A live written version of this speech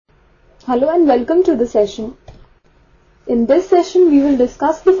Hello and welcome to the session. In this session we will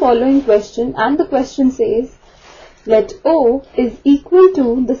discuss the following question, and the question says, let O is equal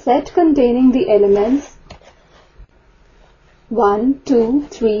to the set containing the elements 1, 2,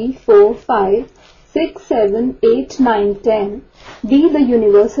 3, 4, 5, 6, 7, 8, 9, 10 be the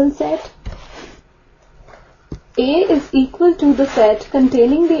universal set. A is equal to the set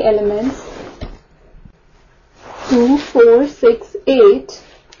containing the elements 2, 4, 6, 8.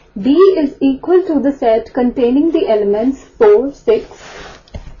 B is equal to the set containing the elements 4, 6.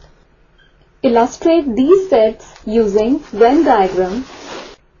 Illustrate these sets using Venn diagram.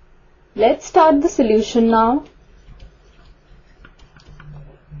 Let's start the solution now.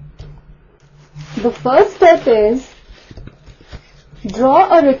 The first step is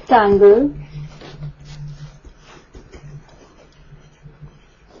draw a rectangle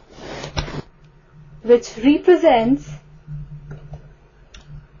which represents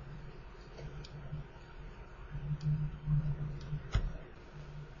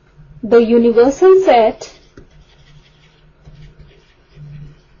the universal set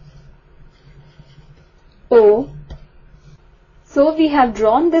O. So we have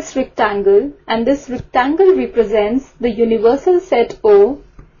drawn this rectangle, and this rectangle represents the universal set O.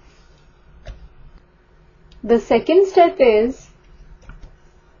 The second step is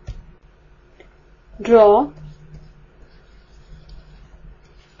draw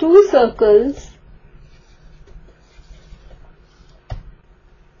two circles,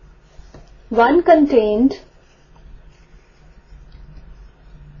 one contained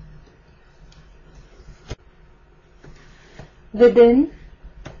within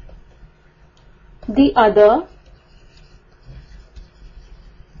the other.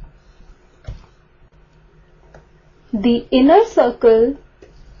 The inner circle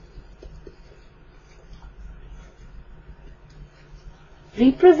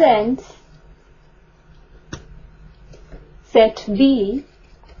represents set B,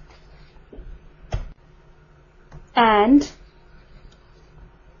 and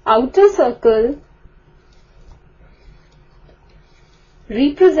outer circle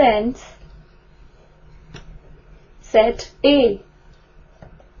represents set A.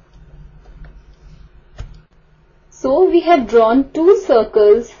 So we have drawn two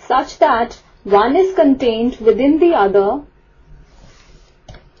circles such that one is contained within the other,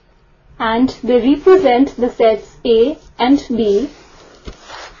 and they represent the sets A and B.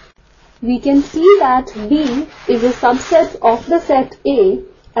 We can see that B is a subset of the set A,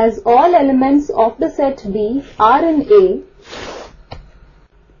 as all elements of the set B are in A.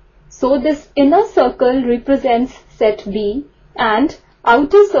 So this inner circle represents set B and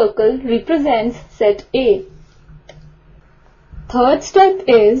outer circle represents set A. Third step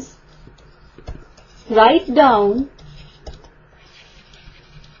is write down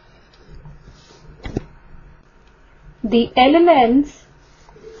the elements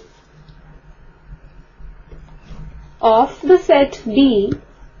of the set B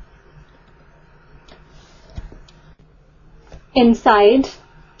inside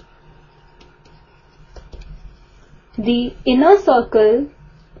the inner circle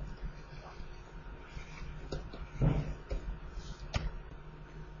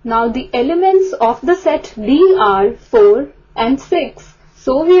Now the elements of the set B are 4 and 6.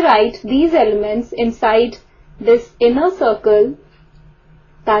 So we write these elements inside this inner circle.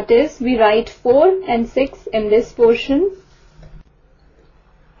 That is, we write 4 and 6 in this portion.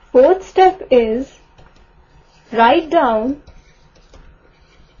 Fourth step is write down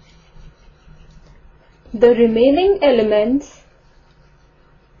the remaining elements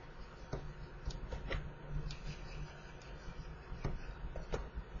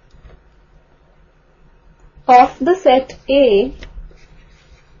of the set A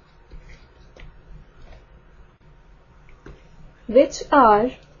which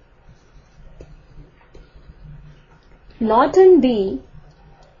are not in B,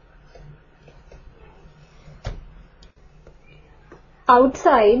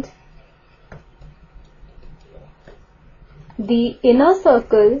 outside the inner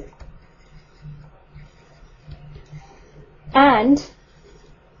circle, and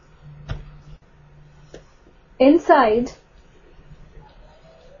inside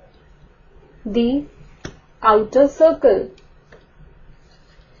the outer circle.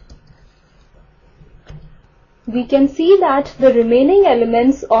 We can see that the remaining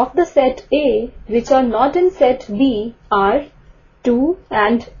elements of the set A which are not in set B are 2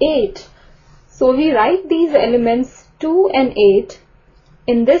 and 8. So we write these elements 2 and 8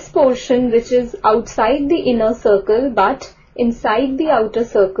 in this portion which is outside the inner circle but inside the outer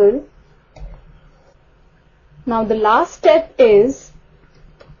circle. Now the last step is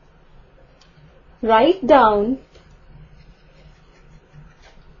write down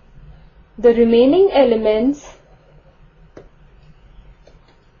the remaining elements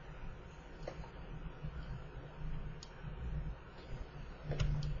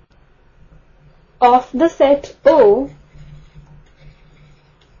of the set O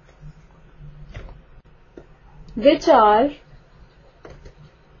which are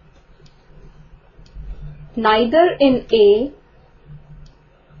neither in A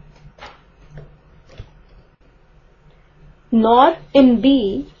nor in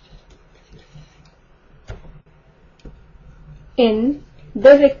B in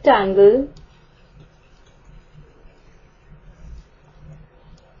the rectangle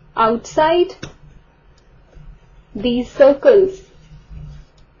outside these circles.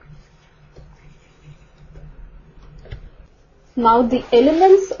 Now the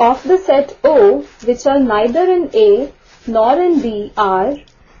elements of the set O which are neither in A nor in B are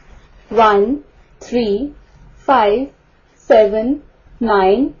 1, 3, 5, 7,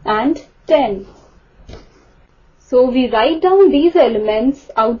 9 and 10. So we write down these elements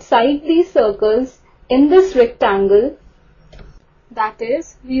outside these circles in this rectangle. That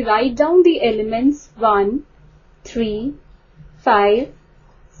is, we write down the elements 1, 3, 5,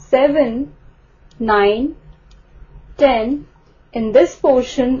 7, 9, 10 in this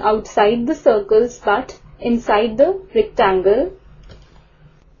portion outside the circles but inside the rectangle.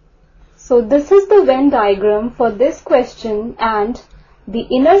 So this is the Venn diagram for this question, and the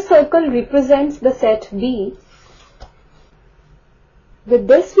inner circle represents the set B. With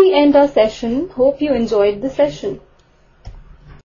this we end our session. Hope you enjoyed the session.